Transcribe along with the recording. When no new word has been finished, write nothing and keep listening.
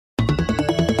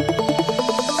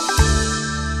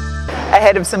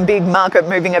Ahead of some big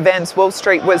market-moving events, Wall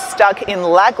Street was stuck in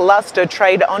lackluster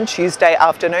trade on Tuesday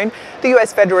afternoon. The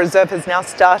US Federal Reserve has now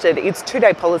started its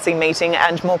two-day policy meeting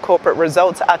and more corporate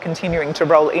results are continuing to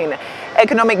roll in.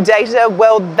 Economic data,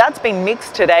 well, that's been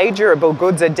mixed today. Durable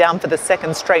goods are down for the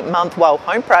second straight month, while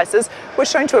home prices were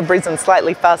shown to have risen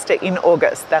slightly faster in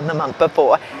August than the month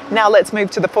before. Now let's move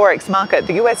to the Forex market.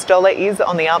 The US dollar is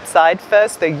on the upside.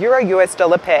 First, the Euro-US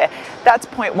dollar pair. That's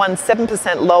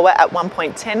 0.17% lower at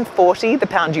 1.1040. The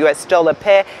pound US dollar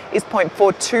pair is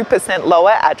 0.42%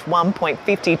 lower at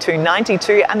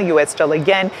 1.5292, and the US dollar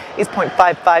yen is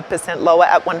 0.55% lower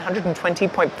at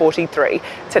 120.43.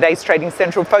 Today's trading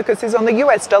central focus is on the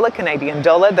US dollar Canadian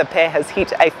dollar. The pair has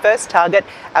hit a first target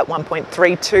at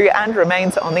 1.32 and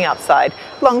remains on the upside.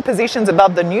 Long positions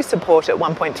above the new support at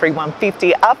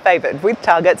 1.3150 are favoured, with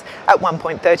targets at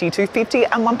 1.3250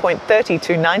 and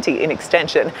 1.3290 in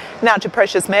extension. Now to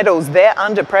precious metals, they're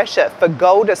under pressure. For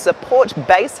gold, a support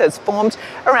base has formed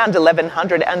around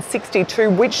 1162,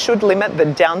 which should limit the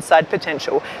downside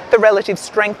potential. The relative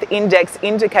strength index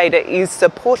indicator is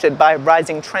supported by a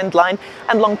rising trend line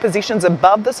and long positions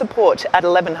above the support at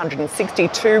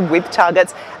 1162, with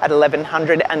targets at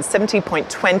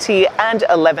 1170.20 and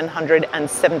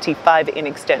 1175 in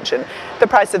extension. The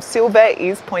price of silver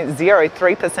is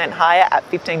 0.03% higher at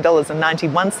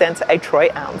 $15.91 a troy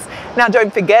ounce. Now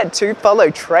don't forget to follow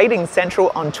Trading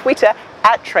Central on Twitter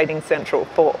at Trading Central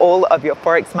for all of your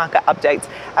Forex market updates.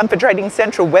 And for Trading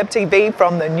Central Web TV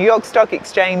from the New York Stock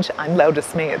Exchange, I'm Lelda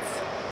Smith.